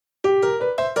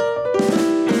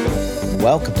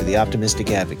Welcome to The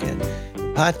Optimistic Advocate,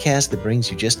 a podcast that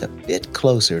brings you just a bit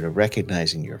closer to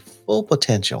recognizing your full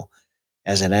potential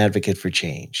as an advocate for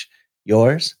change.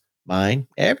 Yours, mine,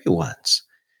 everyone's.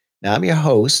 Now, I'm your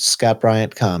host, Scott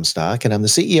Bryant Comstock, and I'm the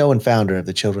CEO and founder of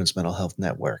the Children's Mental Health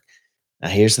Network. Now,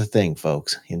 here's the thing,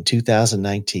 folks. In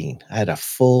 2019, I had a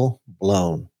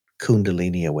full-blown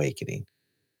Kundalini awakening.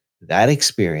 That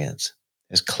experience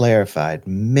has clarified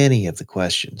many of the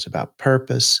questions about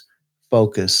purpose,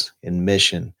 focus, and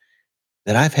mission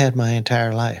that I've had my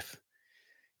entire life.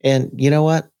 And you know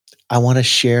what? I want to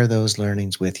share those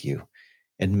learnings with you.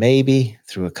 And maybe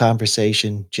through a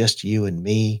conversation, just you and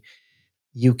me,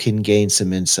 you can gain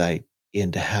some insight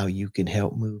into how you can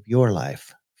help move your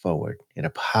life forward in a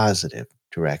positive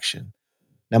direction.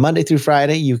 Now, Monday through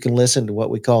Friday, you can listen to what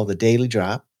we call the Daily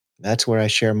Drop. That's where I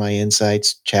share my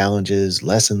insights, challenges,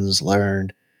 lessons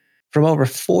learned from over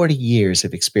 40 years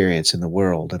of experience in the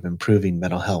world of improving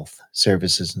mental health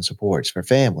services and supports for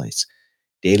families.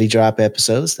 Daily Drop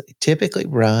episodes, they typically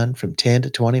run from 10 to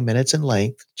 20 minutes in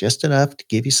length, just enough to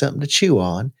give you something to chew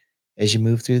on as you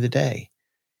move through the day.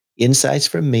 Insights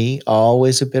from me,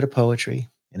 always a bit of poetry,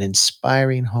 and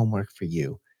inspiring homework for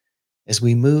you as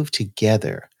we move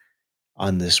together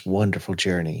on this wonderful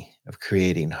journey of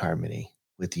creating harmony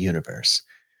with the universe.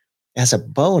 As a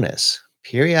bonus,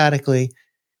 periodically,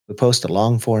 we post a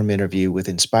long-form interview with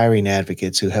inspiring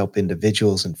advocates who help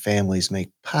individuals and families make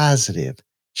positive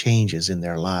changes in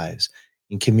their lives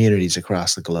in communities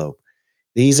across the globe.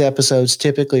 These episodes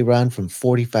typically run from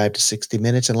 45 to 60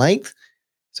 minutes in length,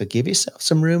 so give yourself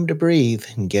some room to breathe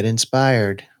and get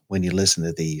inspired when you listen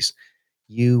to these.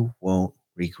 You won't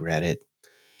regret it.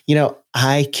 You know,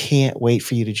 I can't wait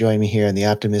for you to join me here on The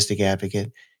Optimistic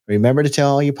Advocate. Remember to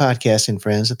tell all your podcasting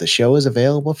friends that the show is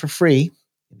available for free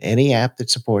in any app that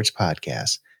supports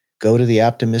podcasts. Go to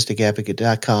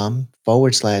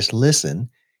theoptimisticadvocate.com/listen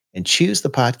and choose the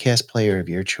podcast player of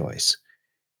your choice.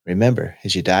 Remember,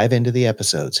 as you dive into the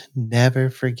episodes, never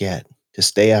forget to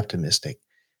stay optimistic.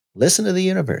 Listen to the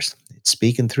universe. It's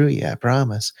speaking through you, I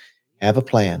promise. Have a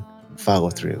plan and follow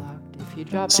through.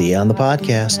 See you on the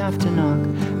podcast.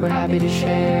 We're happy to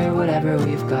share whatever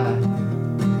we've got.